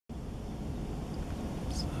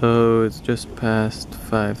So it's just past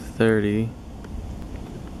 5:30.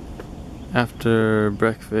 After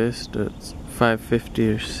breakfast at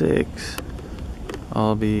 5:50 or 6,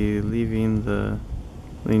 I'll be leaving the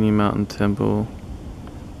Lingyen Mountain Temple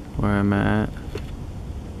where I'm at,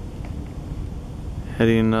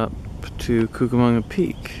 heading up to Cucamonga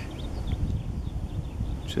Peak,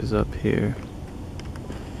 which is up here.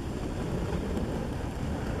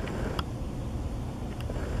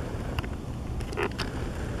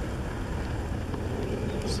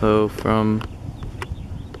 So from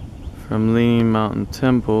Lingyen Mountain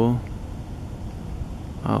Temple,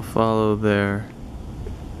 I'll follow their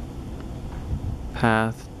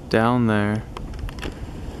path down there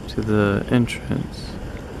to the entrance.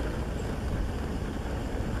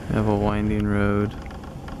 We have a winding road.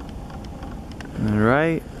 And then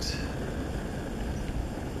right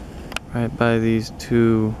by these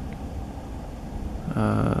two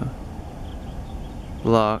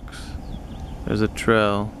blocks, there's a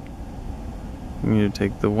trail. You need to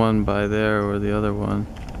take the one by there or the other one.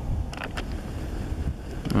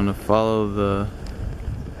 I'm gonna follow the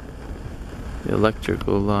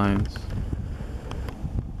electrical lines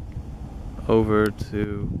over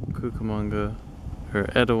to Cucamonga, or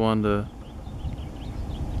Etiwanda,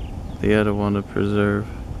 the Etiwanda Preserve.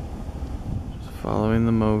 Just following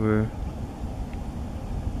them over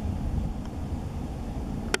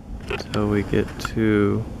until we get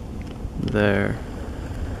to there.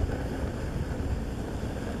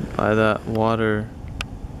 By that water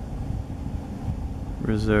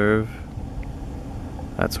reserve,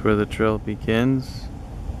 that's where the trail begins.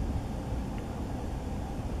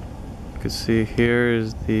 You can see here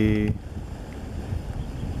is I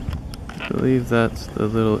believe that's the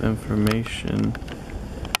little information.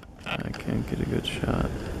 I can't get a good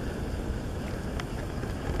shot.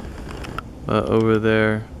 But over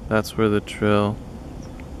there, that's where the trail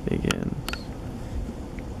begins.